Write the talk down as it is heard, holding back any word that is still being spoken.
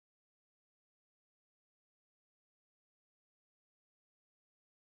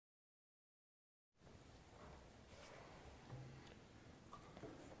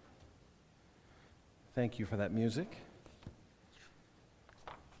Thank you for that music.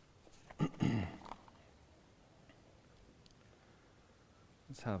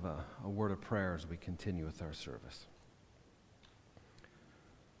 Let's have a word of prayer as we continue with our service.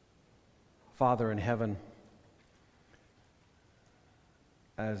 Father in heaven,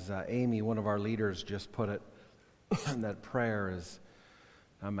 as Amy, one of our leaders, just put it, that prayer is,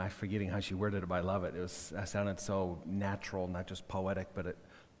 I'm forgetting how she worded it, but I love it. That sounded so natural, not just poetic, but it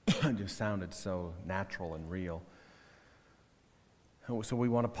just sounded so natural and real. So we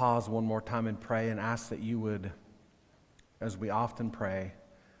want to pause one more time and pray and ask that you would, as we often pray,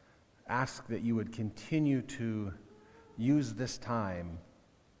 ask that you would continue to use this time,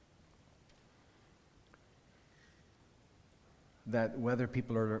 that whether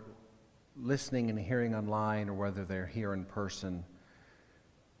people are listening and hearing online or whether they're here in person,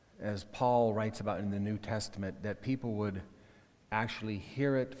 as Paul writes about in the New Testament, that people would actually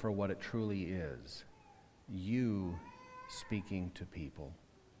hear it for what it truly is, you speaking to people.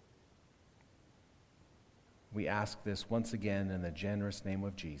 We ask this once again in the generous name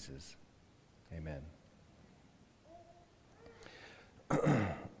of Jesus. Amen.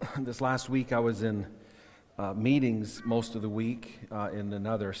 This last week I was in meetings most of the week in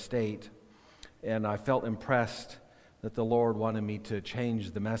another state, and I felt impressed that the Lord wanted me to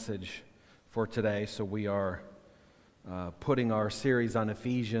change the message for today, so we are putting our series on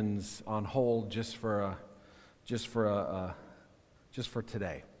Ephesians on hold just for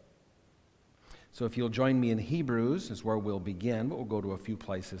today. So if you'll join me in Hebrews is where we'll begin, but we'll go to a few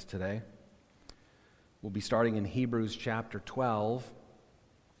places today. We'll be starting in Hebrews chapter 12.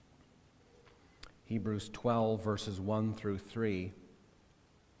 Hebrews 12 verses 1 through 3.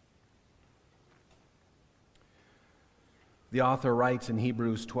 The author writes in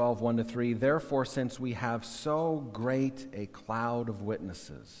Hebrews 12, 1 to 3, "Therefore, since we have so great a cloud of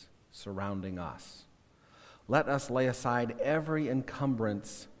witnesses surrounding us, let us lay aside every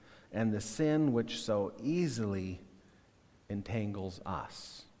encumbrance and the sin which so easily entangles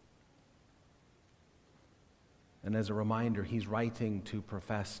us." And as a reminder, he's writing to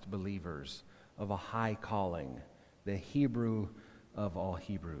professed believers of a high calling, the Hebrew of all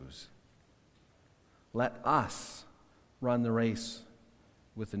Hebrews. Let us run the race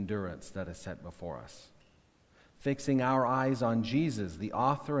with endurance that is set before us, fixing our eyes on Jesus, the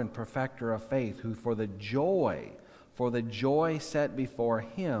author and perfecter of faith, who for the joy set before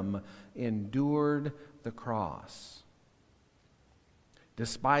him endured the cross,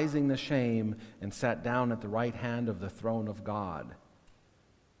 despising the shame, and sat down at the right hand of the throne of God.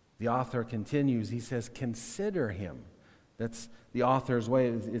 The author continues, he says, consider him. That's the author's way.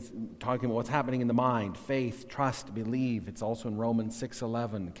 It's talking about what's happening in the mind. Faith, trust, believe. It's also in Romans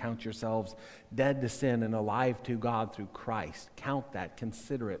 6:11. Count yourselves dead to sin and alive to God through Christ. Count that,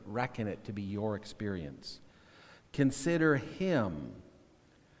 consider it, reckon it to be your experience. Consider him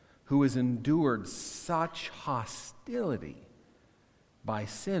who has endured such hostility by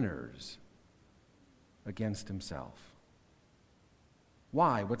sinners against himself.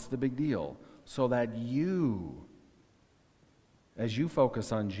 Why? What's the big deal? So that you, as you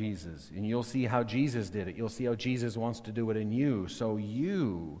focus on Jesus, and you'll see how Jesus did it, you'll see how Jesus wants to do it in you, so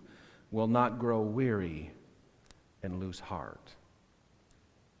you will not grow weary and lose heart.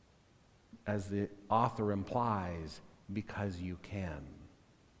 As the author implies, because you can.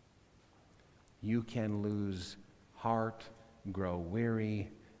 You can lose heart, grow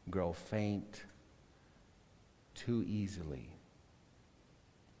weary, grow faint too easily.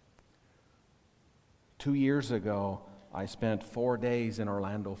 2 years ago, I spent 4 days in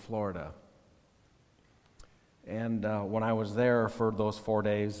Orlando, Florida. And when I was there for those 4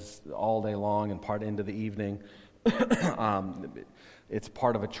 days, all day long and part into the evening, it's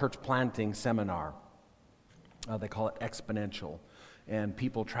part of a church planting seminar. They call it Exponential. And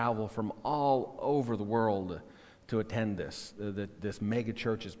people travel from all over the world to attend this. This mega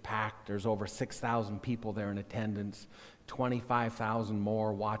church is packed. There's over 6,000 people there in attendance, 25,000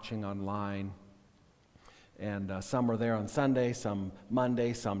 more watching online. And some are there on Sunday, some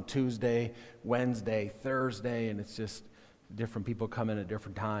Monday, some Tuesday, Wednesday, Thursday, and it's just different people come in at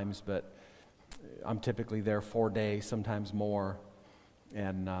different times. But I'm typically there 4 days, sometimes more,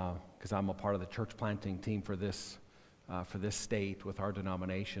 and because I'm a part of the church planting team for this state with our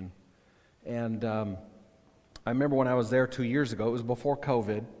denomination. And I remember when I was there 2 years ago, it was before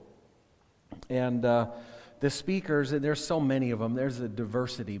COVID, and the speakers, and there's so many of them, there's a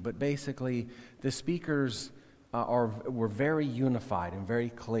diversity, but basically the speakers were very unified and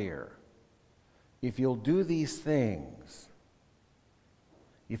very clear. If you'll do these things,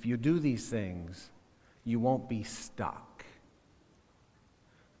 you won't be stuck.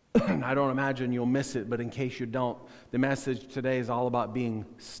 I don't imagine you'll miss it, but in case you don't, the message today is all about being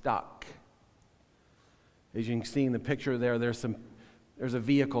stuck. As you can see in the picture there, there's a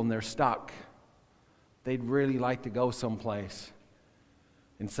vehicle and they're stuck. They'd really like to go someplace.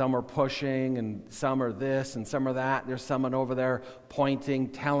 And some are pushing, and some are this, and some are that. There's someone over there pointing,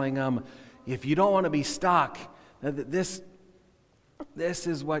 telling them, if you don't want to be stuck, this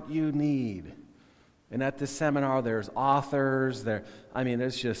is what you need. And at this seminar, there's authors,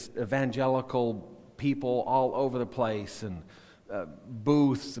 there's just evangelical people all over the place, and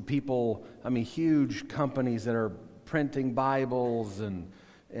booths, people, huge companies that are printing Bibles, and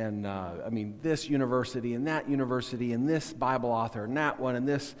this university and that university and this Bible author and that one, and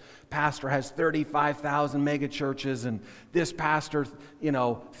this pastor has 35,000 mega churches, and this pastor,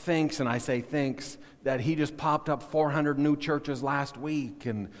 thinks, and I say thinks, that he just popped up 400 new churches last week,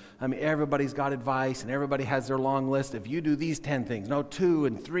 and everybody's got advice, and everybody has their long list. If you do these 10 things, 2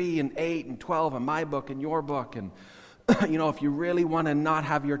 and 3 and 8 and 12 in my book and your book, and if you really want to not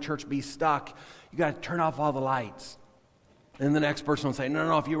have your church be stuck, you got to turn off all the lights. And the next person will say,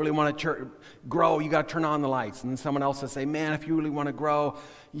 no, if you really want to grow, you got to turn on the lights. And then someone else will say, man, if you really want to grow,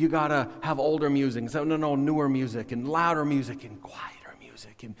 you got to have older music. So newer music and louder music and quieter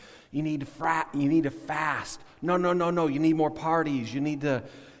music. And you need to fast. No, you need more parties. You need to,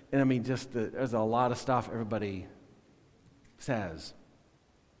 there's a lot of stuff everybody says.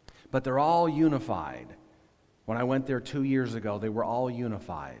 But they're all unified. When I went there 2 years ago, they were all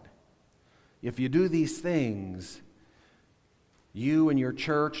unified. If you do these things, you and your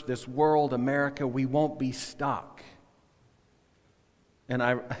church, this world, America, we won't be stuck. And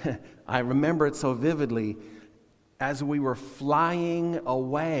I remember it so vividly. As we were flying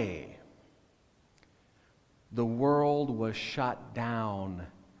away, the world was shut down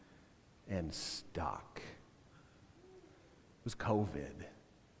and stuck. It was COVID.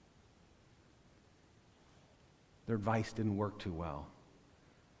 Their advice didn't work too well.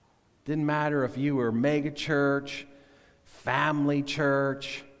 Didn't matter if you were mega church, family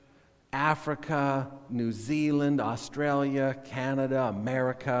church, Africa, New Zealand, Australia, Canada,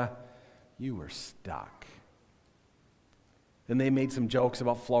 America, you were stuck. And they made some jokes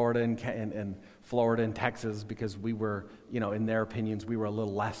about Florida and Florida and Texas because we were, in their opinions, we were a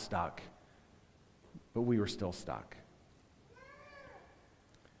little less stuck. But we were still stuck.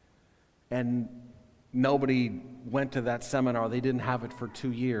 And nobody went to that seminar. They didn't have it for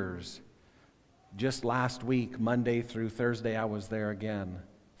 2 years. Just last week, Monday through Thursday, I was there again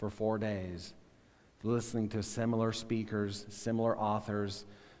for 4 days, listening to similar speakers, similar authors,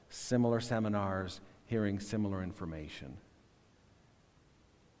 similar seminars, hearing similar information.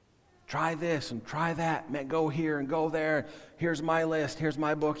 Try this and try that. Man, go here and go there. Here's my list. Here's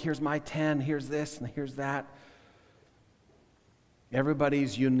my book. Here's my 10. Here's this and here's that.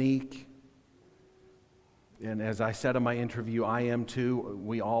 Everybody's unique. And as I said in my interview, I am too.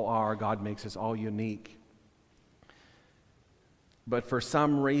 We all are. God makes us all unique. But for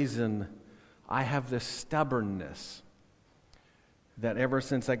some reason, I have this stubbornness that ever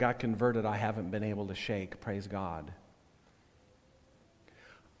since I got converted, I haven't been able to shake. Praise God.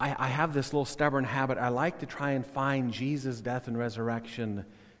 I have this little stubborn habit. I like to try and find Jesus' death and resurrection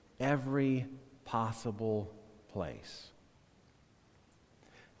every possible place.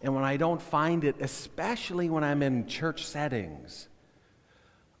 And when I don't find it, especially when I'm in church settings,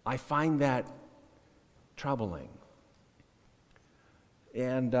 I find that troubling.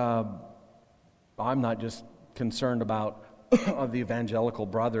 And I'm not just concerned about the evangelical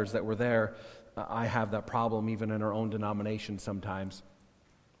brothers that were there. I have that problem even in our own denomination sometimes.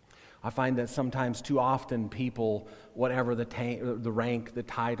 I find that sometimes too often people, whatever the rank, the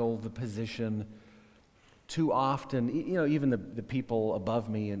title, the position, too often, even the people above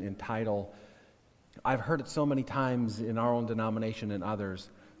me in title, I've heard it so many times in our own denomination and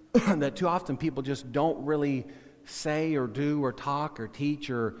others, that too often people just don't really say or do or talk or teach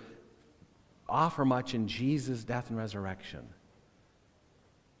or offer much in Jesus' death and resurrection.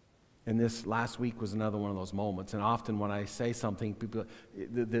 And this last week was another one of those moments. And often when I say something, people,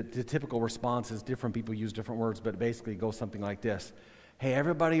 the typical response is different people use different words, but basically it goes something like this. Hey,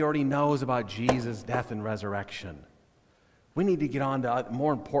 everybody already knows about Jesus' death and resurrection. We need to get on to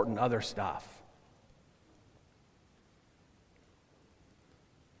more important other stuff.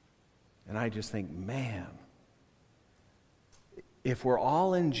 And I just think, man, if we're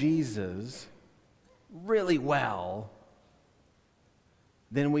all in Jesus really well,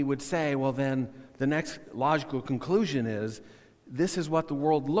 then we would say, well, then the next logical conclusion is this is what the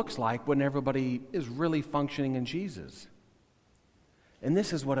world looks like when everybody is really functioning in Jesus. And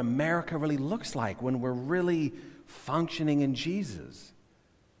this is what America really looks like when we're really functioning in Jesus.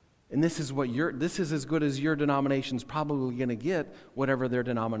 And this is as good as your denomination's probably going to get, whatever their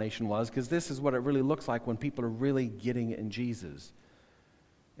denomination was, because this is what it really looks like when people are really getting it in Jesus.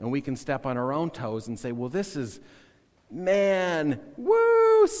 And we can step on our own toes and say, well, this is, man,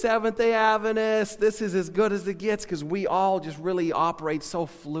 woo, Seventh-day Adventists, this is as good as it gets, because we all just really operate so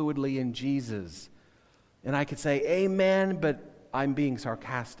fluidly in Jesus. And I could say, amen, but I'm being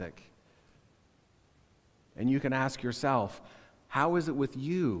sarcastic. And you can ask yourself, how is it with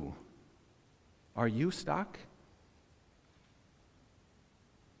you? Are you stuck?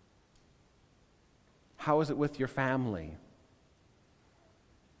 How is it with your family?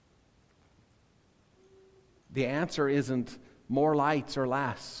 The answer isn't more lights or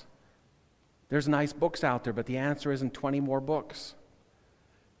less. There's nice books out there, but the answer isn't 20 more books.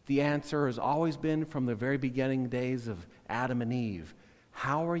 The answer has always been from the very beginning days of Adam and Eve.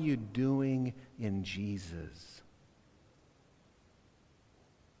 How are you doing in Jesus?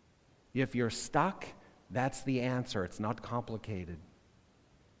 If you're stuck, that's the answer. It's not complicated.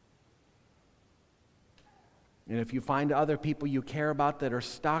 And if you find other people you care about that are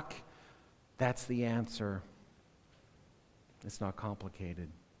stuck, that's the answer. It's not complicated.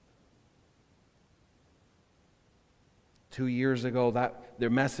 2 years ago, their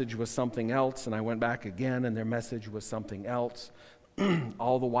message was something else, and I went back again, and their message was something else.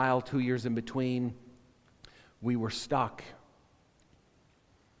 All the while, 2 years in between, we were stuck.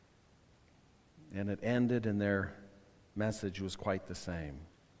 And it ended, and their message was quite the same.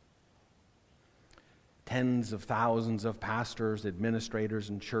 Tens of thousands of pastors, administrators,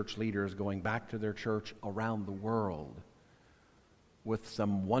 and church leaders going back to their church around the world with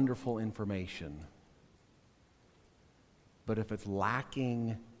some wonderful information. But if it's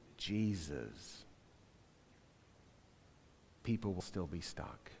lacking Jesus, people will still be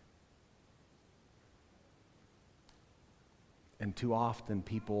stuck. And too often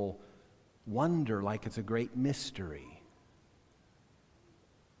people wonder, like it's a great mystery,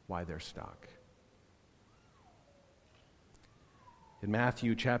 why they're stuck. In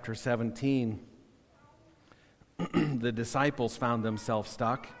Matthew chapter 17, the disciples found themselves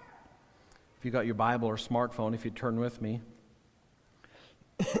stuck. If you got your Bible or smartphone, if you turn with me,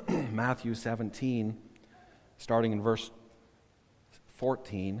 Matthew 17, starting in verse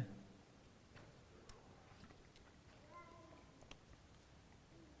 14.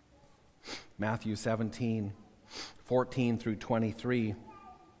 Matthew 17, 14 through 23.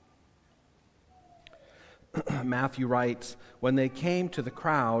 Matthew writes, "When they came to the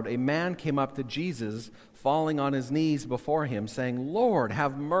crowd, a man came up to Jesus, falling on his knees before him, saying, 'Lord,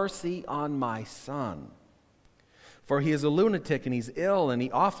 have mercy on my son. For he is a lunatic and he's ill, and he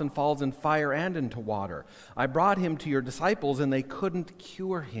often falls in fire and into water. I brought him to your disciples, and they couldn't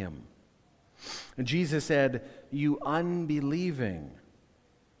cure him.' And Jesus said, 'You unbelieving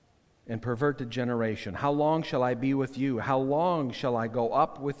and perverted generation, how long shall I be with you? How long shall I go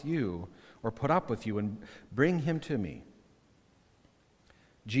up with you, or put up with you, and bring him to me?'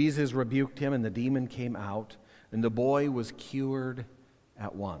 Jesus rebuked him, and the demon came out, and the boy was cured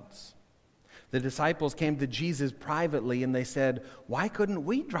at once. The disciples came to Jesus privately, and they said, 'Why couldn't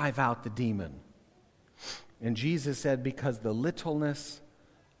we drive out the demon?' And Jesus said, 'Because the littleness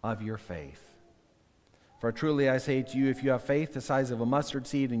of your faith. For truly I say to you, if you have faith the size of a mustard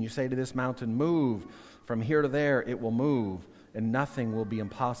seed, and you say to this mountain, move from here to there, it will move, and nothing will be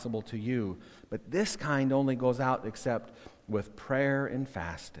impossible to you. But this kind only goes out except with prayer and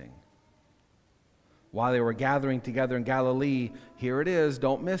fasting.' While they were gathering together in Galilee," here it is,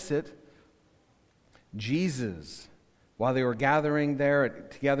 don't miss it, while they were gathering there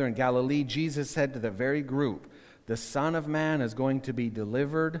together in Galilee, Jesus said to the very group, 'The Son of Man is going to be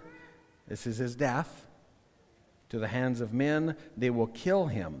delivered,' this is his death, 'to the hands of men. They will kill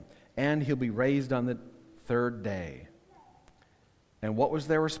him, and he'll be raised on the third day.' And what was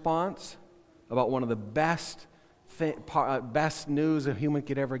their response about one of the best news a human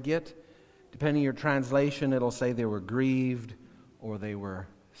could ever get? Depending on your translation, it'll say they were grieved or they were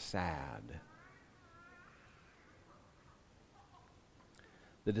sad.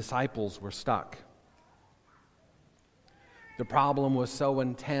 The disciples were stuck. The problem was so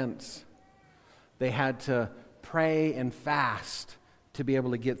intense, they had to pray and fast to be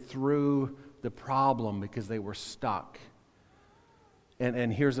able to get through the problem because they were stuck.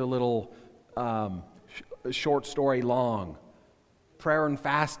 And here's a little short story long. Prayer and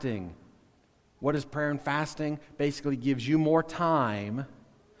fasting. What is prayer and fasting? Basically gives you more time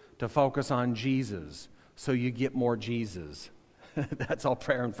to focus on Jesus so you get more Jesus. That's all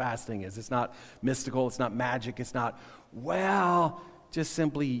prayer and fasting is. It's not mystical. It's not magic. It's not, well, just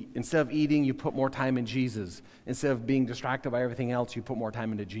simply, instead of eating, you put more time in Jesus. Instead of being distracted by everything else, you put more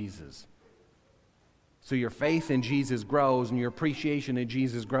time into Jesus. So your faith in Jesus grows and your appreciation in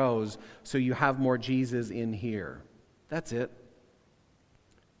Jesus grows, so you have more Jesus in here. That's it.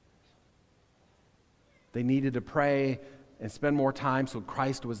 They needed to pray and spend more time so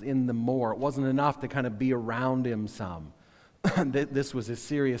Christ was in them more. It wasn't enough to kind of be around him some. This was a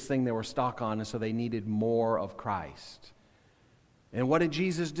serious thing they were stuck on, and so they needed more of Christ. And what did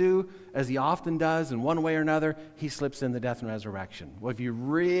Jesus do? As he often does, in one way or another, he slips in the death and resurrection. Well, if you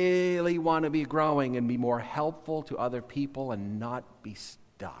really want to be growing and be more helpful to other people and not be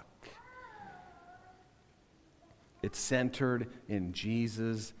stuck, it's centered in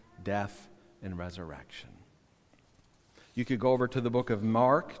Jesus' death and resurrection. You could go over to the book of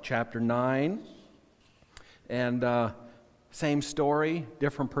Mark, chapter 9, and same story,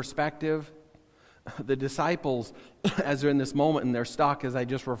 different perspective. The disciples, as they're in this moment and they're stuck, as I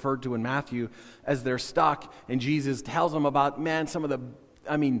just referred to in Matthew, as they're stuck, and Jesus tells them about,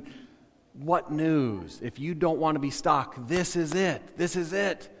 what news? If you don't want to be stuck, this is it. This is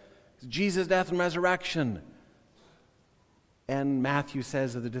it. It's Jesus' death and resurrection. And Matthew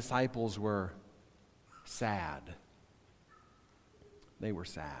says that the disciples were sad. They were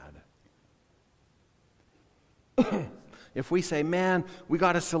sad. If we say, man, we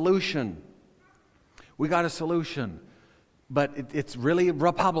got a solution. We got a solution, but it's really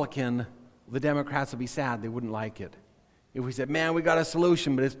Republican, the Democrats would be sad. They wouldn't like it. If we said, man, we got a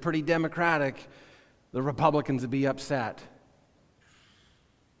solution, but it's pretty Democratic, the Republicans would be upset.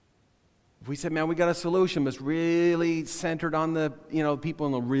 If we said, man, we got a solution, but it's really centered on the, people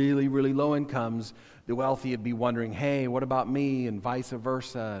in the really, really low incomes, the wealthy would be wondering, hey, what about me, and vice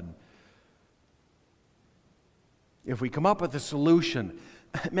versa. And if we come up with a solution,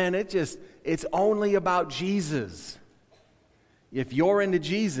 man, it's only about Jesus. If you're into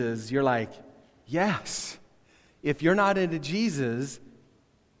Jesus, you're like, yes. If you're not into Jesus,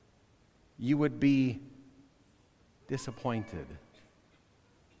 you would be disappointed.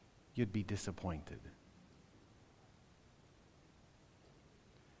 You'd be disappointed.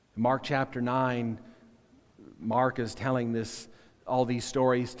 In Mark chapter 9, Mark is telling all these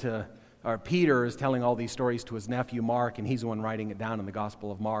stories Peter is telling all these stories to his nephew Mark, and he's the one writing it down in the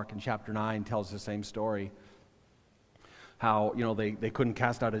Gospel of Mark. And chapter 9 tells the same story. How, they couldn't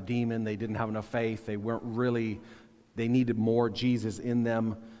cast out a demon, they didn't have enough faith, they needed more Jesus in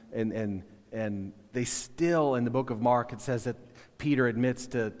them. And they still, in the book of Mark, it says that Peter admits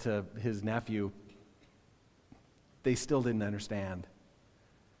to his nephew, they still didn't understand.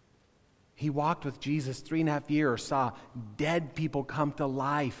 He walked with Jesus 3.5 years, saw dead people come to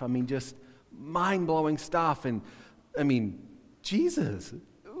life. Just mind-blowing stuff. And, Jesus.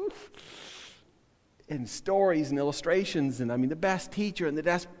 And stories and illustrations. And, the best teacher and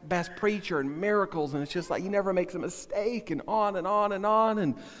the best preacher and miracles. And it's just like he never makes a mistake, and on and on and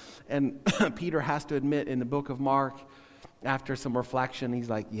on. And Peter has to admit in the book of Mark, after some reflection, he's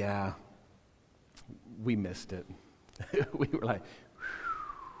like, yeah, we missed it. We were like,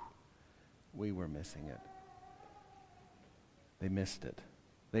 we were missing it. They missed it.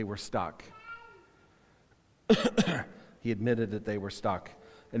 They were stuck. He admitted that they were stuck.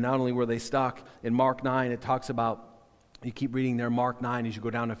 And not only were they stuck, in Mark 9 it talks about, you keep reading there, Mark 9, as you go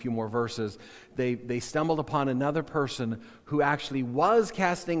down a few more verses, they stumbled upon another person who actually was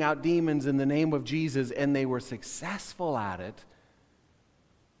casting out demons in the name of Jesus, and they were successful at it.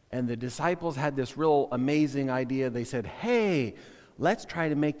 And the disciples had this real amazing idea. They said, hey, let's try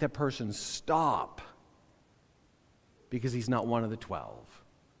to make that person stop because he's not one of the 12.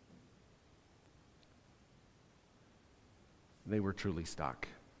 They were truly stuck.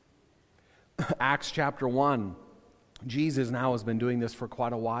 Acts chapter 1. Jesus now has been doing this for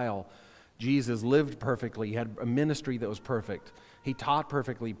quite a while. Jesus lived perfectly. He had a ministry that was perfect. He taught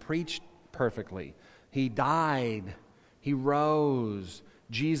perfectly, preached perfectly. He died. He rose.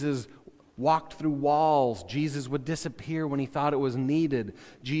 Jesus walked through walls. Jesus would disappear when he thought it was needed.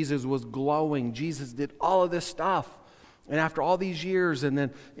 Jesus was glowing. Jesus did all of this stuff. And after all these years, and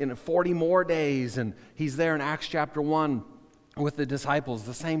then in 40 more days, and he's there in Acts chapter 1 with the disciples,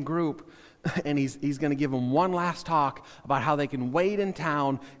 the same group, and he's going to give them one last talk about how they can wait in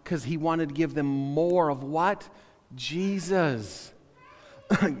town because he wanted to give them more of what? Jesus.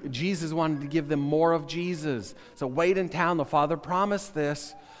 Jesus wanted to give them more of Jesus. So wait in town. The Father promised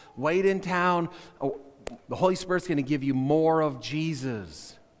this. Wait in town. Oh, the Holy Spirit's going to give you more of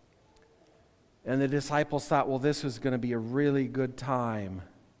Jesus. And the disciples thought, well, this was going to be a really good time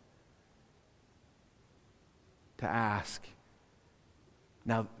to ask.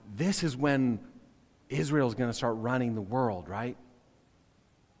 Now, this is when Israel is going to start running the world, right?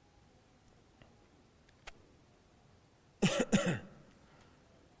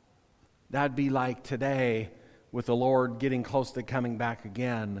 That'd be like today with the Lord getting close to coming back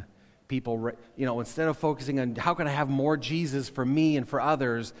again. People, instead of focusing on how can I have more Jesus for me and for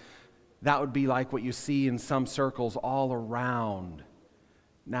others, that would be like what you see in some circles all around.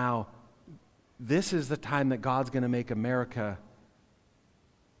 Now, this is the time that God's going to make America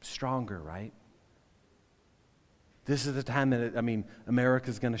stronger, right? This is the time that,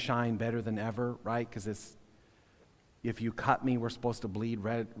 America's going to shine better than ever, right? Because it's, if you cut me, we're supposed to bleed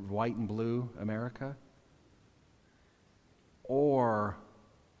red, white, and blue, America. Or,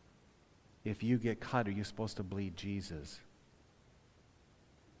 if you get cut, are you supposed to bleed Jesus?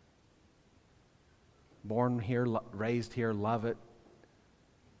 Born here, raised here, love it.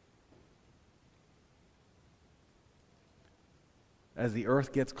 As the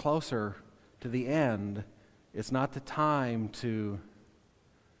earth gets closer to the end, it's not the time to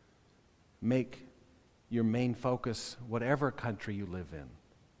make your main focus whatever country you live in.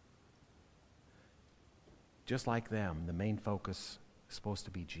 Just like them, the main focus is supposed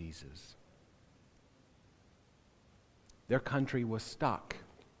to be Jesus. Their country was stuck.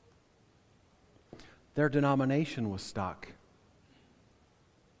 Their denomination was stuck.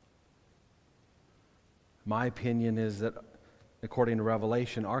 My opinion is that, according to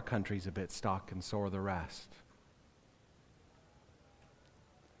Revelation, our country's a bit stuck, and so are the rest.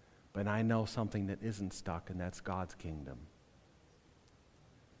 But I know something that isn't stuck, and that's God's kingdom.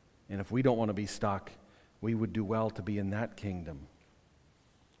 And if we don't want to be stuck, we would do well to be in that kingdom.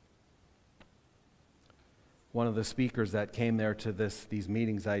 One of the speakers that came there to these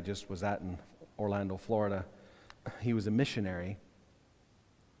meetings I just was at in Orlando, Florida, he was a missionary.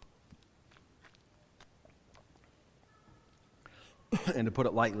 And to put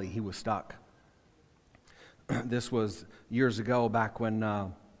it lightly, he was stuck. This was years ago, back when, I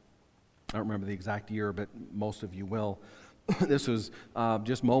don't remember the exact year, but most of you will. This was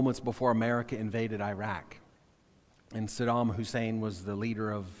just moments before America invaded Iraq. And Saddam Hussein was the leader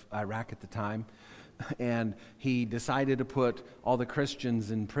of Iraq at the time. And he decided to put all the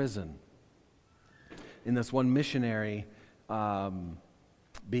Christians in prison. And this one missionary,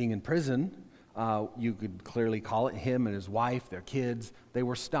 being in prison, you could clearly call it, him and his wife, their kids, they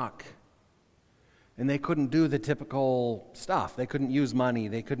were stuck. And they couldn't do the typical stuff. They couldn't use money.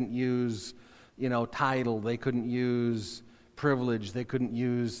 They couldn't use, title. They couldn't use privilege. They couldn't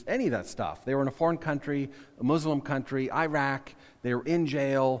use any of that stuff. They were in a foreign country, a Muslim country, Iraq. They were in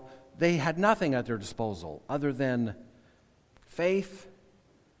jail. They had nothing at their disposal other than faith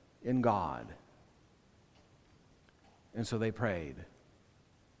in God. And so they prayed.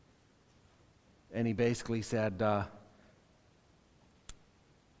 And he basically said,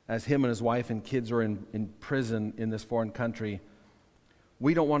 as him and his wife and kids are in prison in this foreign country,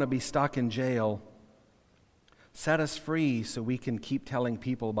 we don't want to be stuck in jail. Set us free so we can keep telling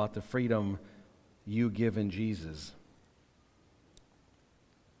people about the freedom you give in Jesus.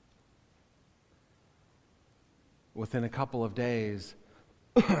 Within a couple of days,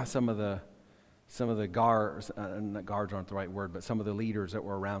 some of the guards, not guards aren't the right word, but some of the leaders that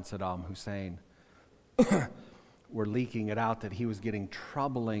were around Saddam Hussein were leaking it out that he was getting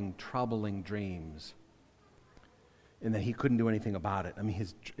troubling dreams, and that he couldn't do anything about it.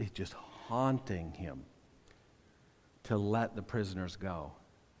 It's just haunting him to let the prisoners go.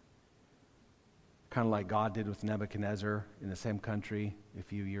 Kind of like God did with Nebuchadnezzar in the same country a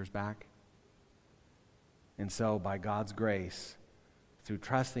few years back. And so, by God's grace, through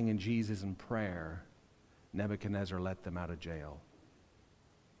trusting in Jesus and prayer, Nebuchadnezzar let them out of jail.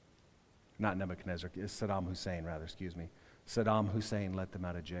 Not Nebuchadnezzar, Saddam Hussein, rather, excuse me. Saddam Hussein let them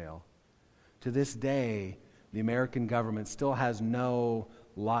out of jail. To this day, the American government still has no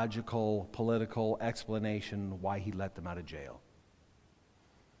logical, political explanation why he let them out of jail,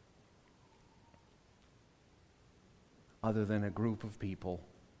 other than a group of people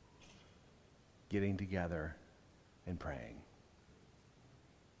getting together and praying.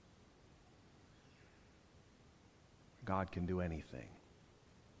 God can do anything.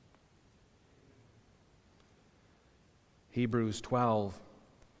 Hebrews 12,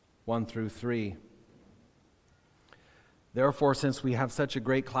 1 through 3. Therefore, since we have such a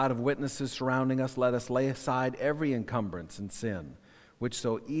great cloud of witnesses surrounding us, let us lay aside every encumbrance and sin, which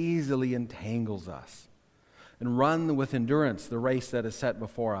so easily entangles us, and run with endurance the race that is set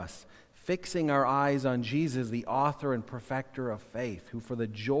before us, fixing our eyes on Jesus, the author and perfecter of faith, who for the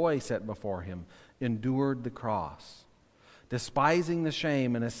joy set before him endured the cross, despising the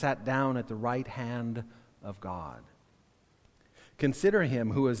shame, and is sat down at the right hand of God. Consider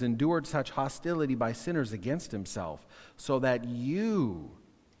him who has endured such hostility by sinners against himself, so that you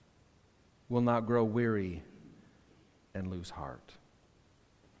will not grow weary and lose heart.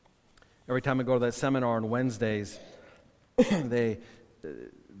 every time I go to that seminar on Wednesdays, they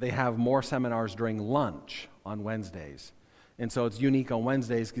have more seminars during lunch on Wednesdays. And so it's unique on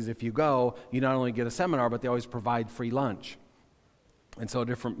Wednesdays because if you go, you not only get a seminar, but they always provide free lunch. And so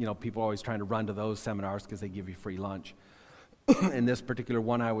different, people are always trying to run to those seminars because they give you free lunch. In this particular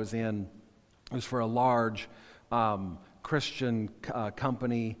one I was in, it was for a large Christian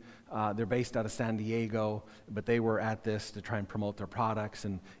company. They're based out of San Diego, but they were at this to try and promote their products.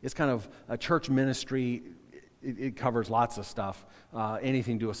 And it's kind of a church ministry. It covers lots of stuff,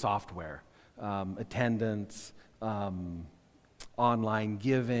 anything to do with software, attendance, online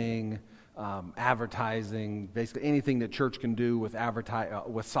giving, advertising, basically anything that church can do with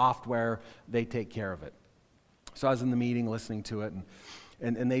with software, they take care of it. So I was in the meeting listening to it,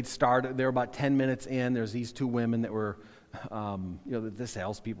 and they'd started. They were about 10 minutes in. There's these two women that were, the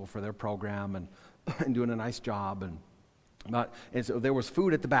salespeople for their program, and doing a nice job. And so there was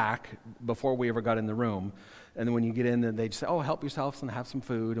food at the back before we ever got in the room. And then when you get in, then they'd say, "Oh, help yourselves and have some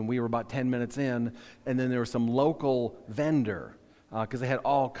food." And we were about 10 minutes in, and then there was some local vendor. Because they had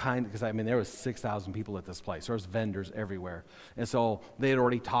all kinds, there was 6,000 people at this place. There was vendors everywhere. And so they had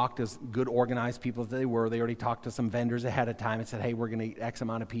already talked, as good organized people as they were, they already talked to some vendors ahead of time and said, "Hey, we're going to eat X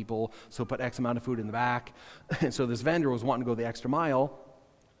amount of people, so put X amount of food in the back." And so this vendor was wanting to go the extra mile.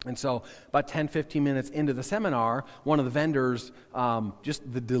 And so about 10, 15 minutes into the seminar, one of the vendors,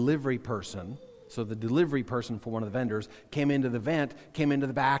 just the delivery person, so the delivery person for one of the vendors came into the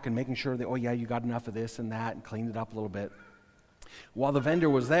back and making sure that, "Oh yeah, you got enough of this and that," and cleaned it up a little bit. While the vendor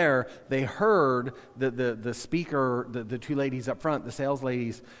was there, they heard the speaker, the two ladies up front, the sales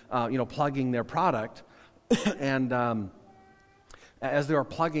ladies, plugging their product. And as they were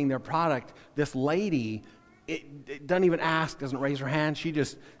plugging their product, this lady, it doesn't even ask, doesn't raise her hand. She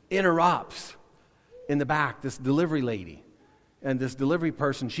just interrupts in the back, this delivery lady. And this delivery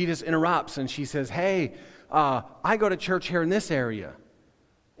person, she just interrupts and she says, "Hey, I go to church here in this area."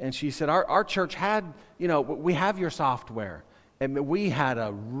 And she said, our church had, we have your software. And we had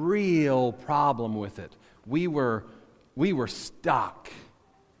a real problem with it. We were stuck.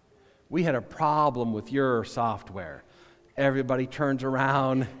 We had a problem with your software. Everybody turns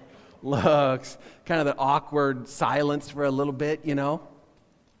around, looks, kind of the awkward silence for a little bit, as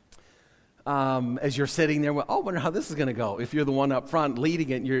you're sitting there, I wonder how this is going to go. If you're the one up front leading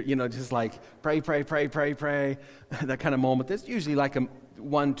it, you're, just like, pray, that kind of moment. That's usually like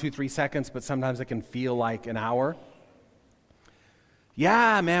 1, 2, 3 seconds, but sometimes it can feel like an hour.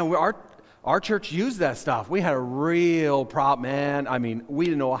 Yeah, man, our church used that stuff. We had a real problem, man. We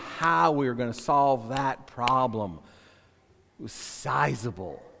didn't know how we were going to solve that problem. It was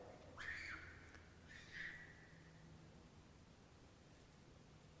sizable.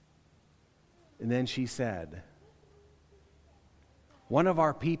 And then she said, "One of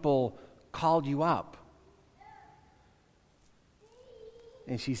our people called you up."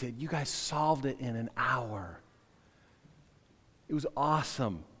 And she said, "You guys solved it in an hour. It was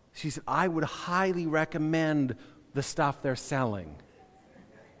awesome." She said, "I would highly recommend the stuff they're selling.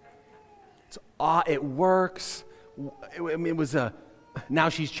 It works." It was now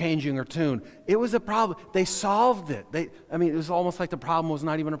she's changing her tune. It was a problem. They solved it. It was almost like the problem was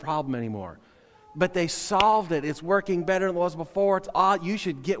not even a problem anymore. But they solved it. It's working better than it was before. You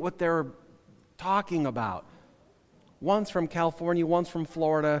should get what they're talking about. One's from California, one's from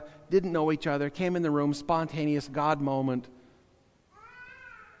Florida, didn't know each other, came in the room, spontaneous God moment.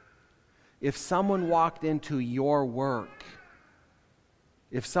 If someone walked into your work,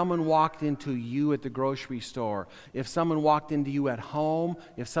 if someone walked into you at the grocery store, if someone walked into you at home,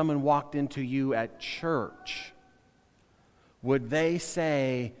 if someone walked into you at church, would they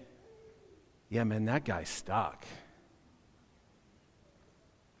say, "Yeah, man, that guy's stuck"?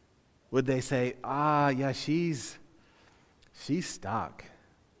 Would they say, "Yeah, she's stuck"?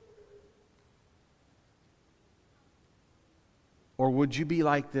 Or would you be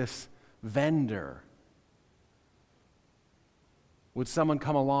like this vendor? Would someone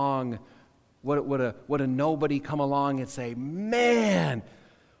come along, would a nobody come along and say, "Man,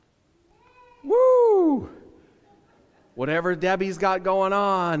 woo, whatever Debbie's got going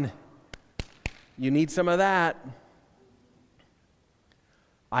on, you need some of that.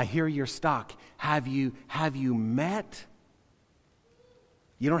 I hear you're stuck. Have you met?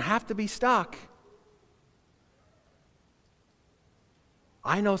 You don't have to be stuck.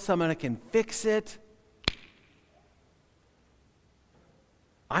 I know someone that can fix it.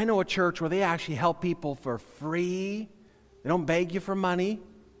 I know a church where they actually help people for free. They don't beg you for money.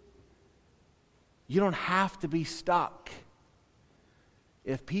 You don't have to be stuck.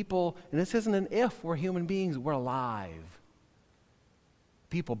 If people, and this isn't an if, we're human beings, we're alive.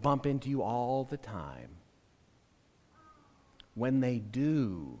 People bump into you all the time. When they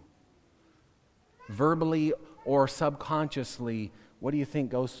do, verbally or subconsciously, what do you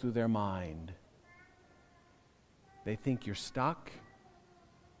think goes through their mind? They think you're stuck.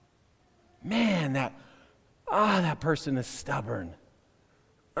 Man, that person is stubborn.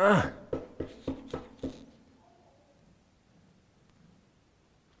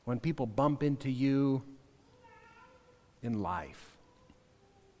 When people bump into you in life,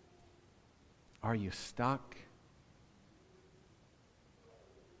 are you stuck?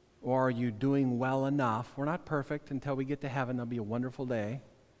 Or are you doing well enough? We're not perfect. Until we get to heaven, there'll be a wonderful day.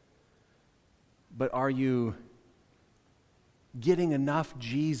 But are you getting enough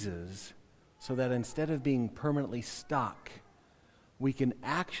Jesus so that instead of being permanently stuck, we can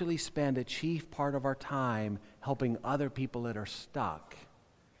actually spend a chief part of our time helping other people that are stuck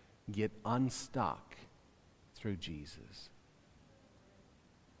get unstuck through Jesus?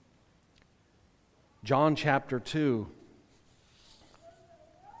 John chapter 2.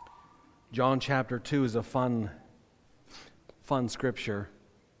 John chapter 2 is a fun scripture.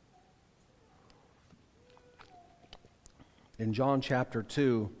 In John chapter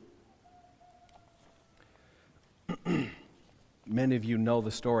 2, many of you know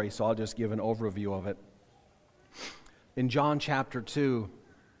the story, so I'll just give an overview of it. In John chapter 2,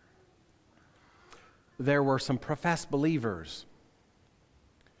 there were some professed believers.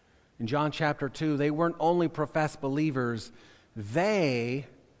 In John chapter 2, they weren't only professed believers,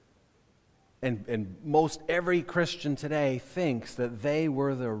 and most every Christian today thinks that they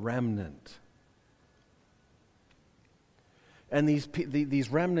were the remnant. And these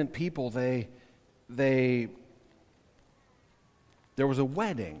remnant people, there was a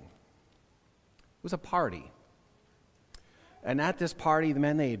wedding. It was a party. And at this party, the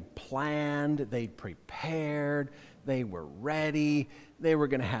men, they'd planned, they'd prepared, they were ready, they were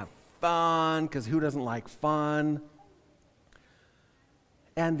going to have fun, because who doesn't like fun?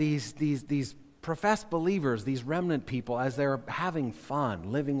 And these professed believers, these remnant people, as they're having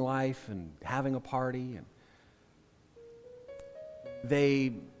fun, living life and having a party, and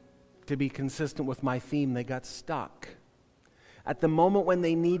to be consistent with my theme, they got stuck. At the moment when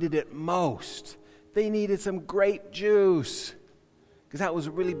they needed it most, they needed some grape juice, because that was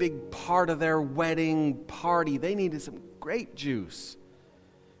a really big part of their wedding party. They needed some grape juice.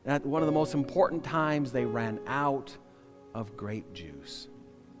 And at one of the most important times, they ran out of grape juice.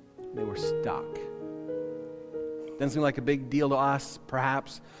 They were stuck. Doesn't seem like a big deal to us,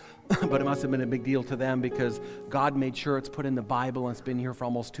 perhaps, but it must have been a big deal to them, because God made sure it's put in the Bible, and it's been here for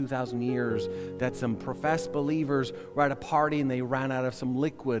almost 2,000 years, that some professed believers were at a party and they ran out of some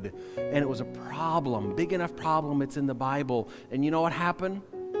liquid, and it was a problem, big enough problem, it's in the Bible. And you know what happened?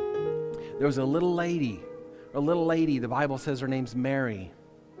 There was a little lady, the Bible says her name's Mary.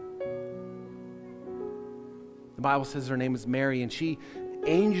 The Bible says her name is Mary, and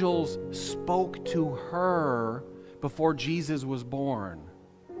angels spoke to her before Jesus was born.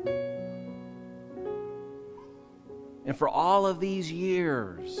 And for all of these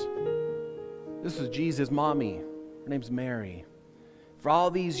years, this was Jesus' mommy. Her name's Mary. For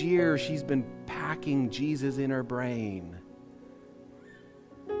all these years, she's been packing Jesus in her brain.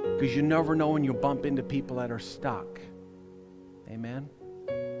 Because you never know when you bump into people that are stuck. Amen?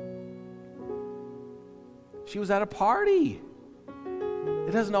 She was at a party.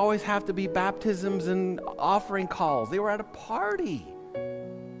 It doesn't always have to be baptisms and offering calls. They were at a party.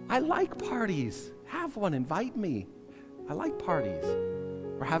 I like parties. Have one. Invite me. I like parties.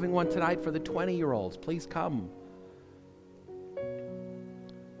 We're having one tonight for the 20-year-olds. Please come.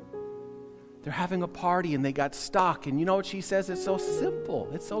 They're having a party and they got stuck. And you know what she says? It's so simple.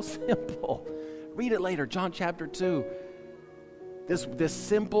 It's so simple. Read it later, John chapter 2. This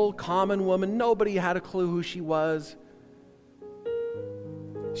simple, common woman, nobody had a clue who she was.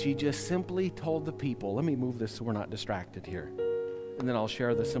 She just simply told the people, let me move this so we're not distracted here. And then I'll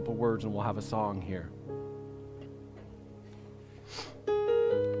share the simple words and we'll have a song here.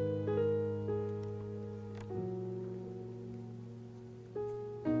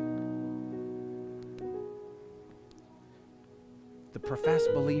 The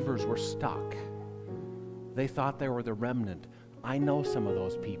professed believers were stuck. They thought they were the remnant. I know some of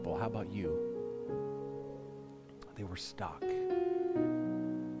those people. How about you? They were stuck.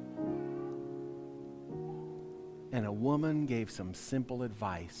 And a woman gave some simple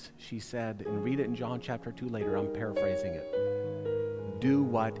advice. She said, and read it in John chapter 2 later, I'm paraphrasing it. Do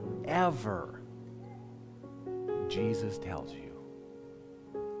whatever Jesus tells you.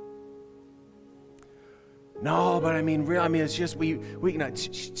 No, but it's just we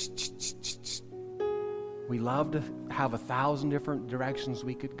love to have 1,000 different directions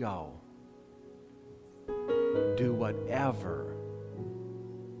we could go. Do whatever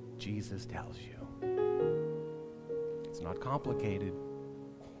Jesus tells you. It's not complicated.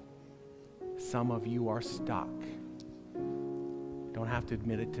 Some of you are stuck. You don't have to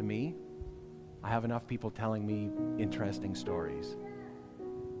admit it to me. I have enough people telling me interesting stories.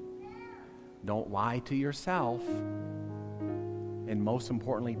 Don't lie to yourself. And most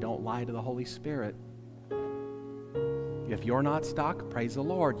importantly, don't lie to the Holy Spirit. If you're not stuck, praise the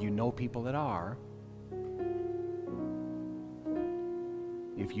Lord, you know people that are.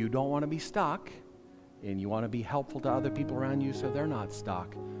 If you don't want to be stuck, and you want to be helpful to other people around you so they're not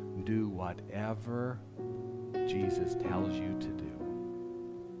stuck, do whatever Jesus tells you to do.